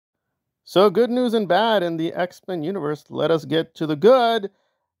So, good news and bad in the X-Men universe. Let us get to the good,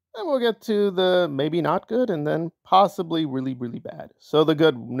 and we'll get to the maybe not good, and then possibly really, really bad. So, the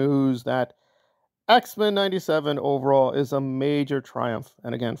good news that X-Men 97 overall is a major triumph,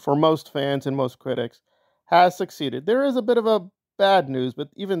 and again, for most fans and most critics, has succeeded. There is a bit of a bad news, but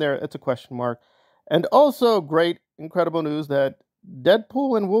even there, it's a question mark. And also, great, incredible news that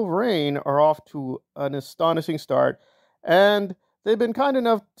Deadpool and Wolverine are off to an astonishing start, and they've been kind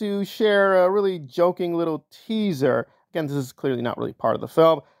enough to share a really joking little teaser. Again, this is clearly not really part of the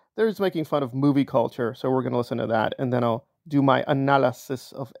film. They're just making fun of movie culture, so we're going to listen to that, and then I'll do my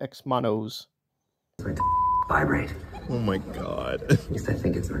analysis of X-Manos. Vibrate. Oh my god. At least I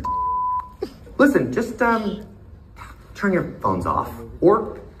think it's my. Listen, just turn your phones off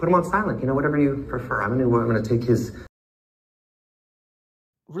or put them on silent. You know, whatever you prefer. I'm gonna take his.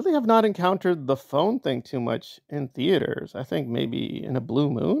 Really have not encountered the phone thing too much in theaters. I think maybe in a blue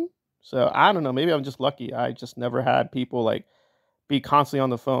moon. So I don't know. Maybe I'm just lucky. I just never had people like be constantly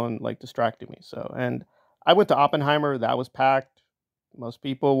on the phone, like distracting me. So, and I went to Oppenheimer. That was packed. Most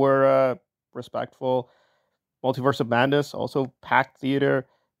people were respectful. Multiverse of Madness, also packed theater,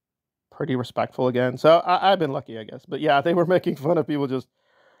 pretty respectful again. So I've been lucky, I guess. But yeah, they were making fun of people just,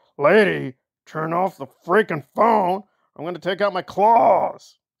 lady, turn off the freaking phone. I'm going to take out my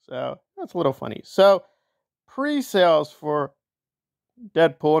claws. So that's a little funny. So pre-sales for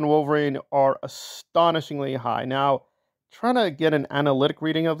Deadpool and Wolverine are astonishingly high. Now, trying to get an analytic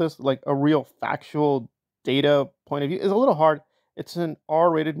reading of this, like a real factual data point of view, is a little hard. It's an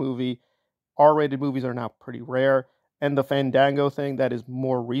R-rated movie. R-rated movies are now pretty rare. And the Fandango thing that is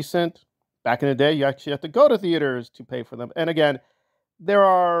more recent, back in the day, you actually have to go to theaters to pay for them. And again, there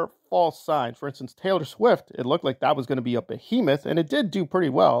are false signs. For instance, Taylor Swift, it looked like that was going to be a behemoth, and it did do pretty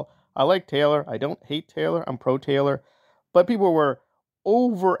well. I like Taylor. I don't hate Taylor. I'm pro Taylor. But people were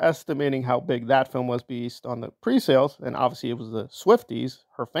overestimating how big that film was based on the pre-sales. And obviously it was the Swifties.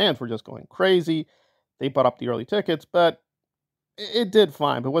 Her fans were just going crazy. They bought up the early tickets, but it did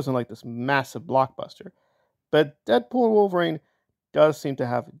fine, but it wasn't like this massive blockbuster. But Deadpool and Wolverine does seem to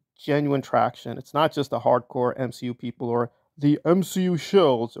have genuine traction. It's not just the hardcore MCU people or the MCU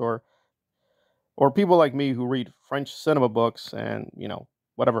shills or people like me who read French cinema books and, you know,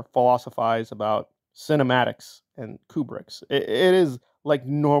 whatever, philosophize about cinematics and Kubricks. It is like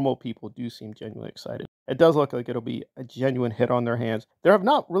normal people do seem genuinely excited. It does look like it'll be a genuine hit on their hands. There have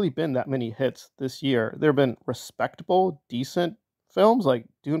not really been that many hits this year. There have been respectable, decent films like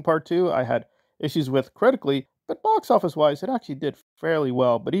Dune Part 2. I had issues with critically, but box office wise, it actually did fairly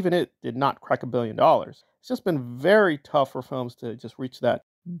well. But even it did not crack $1 billion. It's just been very tough for films to just reach that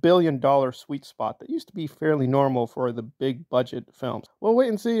 $1 billion sweet spot that used to be fairly normal for the big budget films. We'll wait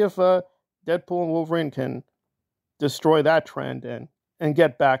and see if Deadpool and Wolverine can destroy that trend and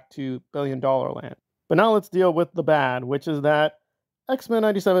get back to $1 billion land. But now let's deal with the bad, which is that X-Men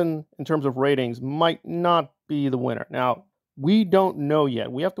 97, in terms of ratings, might not be the winner. Now, we don't know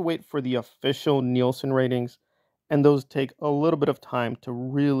yet. We have to wait for the official Nielsen ratings, and those take a little bit of time to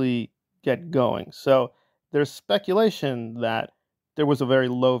really get going. So there's speculation that there was a very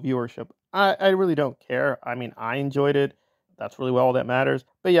low viewership. I really don't care. I mean, I enjoyed it. That's really all that matters.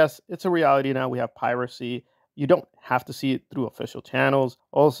 But yes, it's a reality now. We have piracy. You don't have to see it through official channels.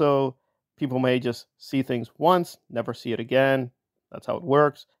 Also, people may just see things once, never see it again. That's how it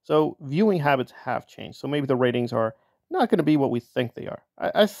works. So viewing habits have changed. So maybe the ratings are not going to be what we think they are.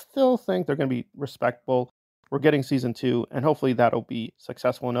 I still think they're going to be respectable. We're getting season 2, and hopefully that'll be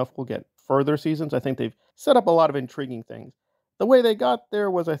successful enough. We'll get further seasons. I think they've set up a lot of intriguing things. The way they got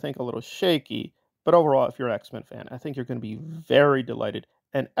there was, I think, a little shaky. But overall, if you're an X-Men fan, I think you're going to be very delighted.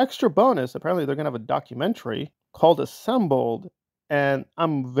 And extra bonus, apparently they're going to have a documentary called Assembled, and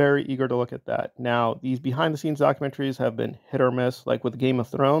I'm very eager to look at that. Now, these behind-the-scenes documentaries have been hit or miss, like with Game of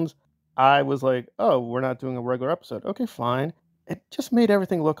Thrones. I was like, oh, we're not doing a regular episode. Okay, fine. It just made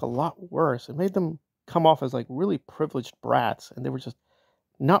everything look a lot worse. It made them come off as like really privileged brats, and they were just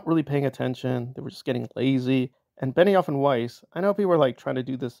not really paying attention. They were just getting lazy. And Benioff and Weiss, I know people are like trying to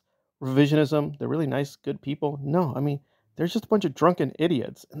do this revisionism. They're really nice, good people. No, I mean, they're just a bunch of drunken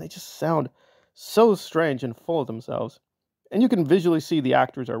idiots, and they just sound so strange and full of themselves. And you can visually see the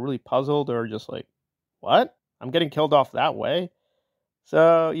actors are really puzzled or just like, what? I'm getting killed off that way?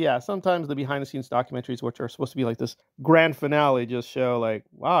 So, yeah, sometimes the behind-the-scenes documentaries, which are supposed to be like this grand finale, just show like,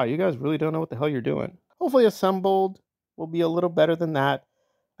 wow, you guys really don't know what the hell you're doing. Hopefully Assembled will be a little better than that.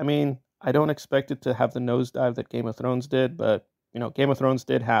 I mean, I don't expect it to have the nosedive that Game of Thrones did, but, you know, Game of Thrones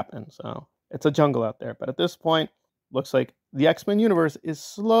did happen, so it's a jungle out there. But at this point, looks like the X-Men universe is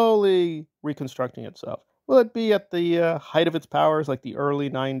slowly reconstructing itself, Will it be at the height of its powers, like the early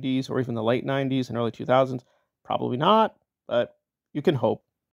 90s or even the late 90s and early 2000s? Probably not, but you can hope.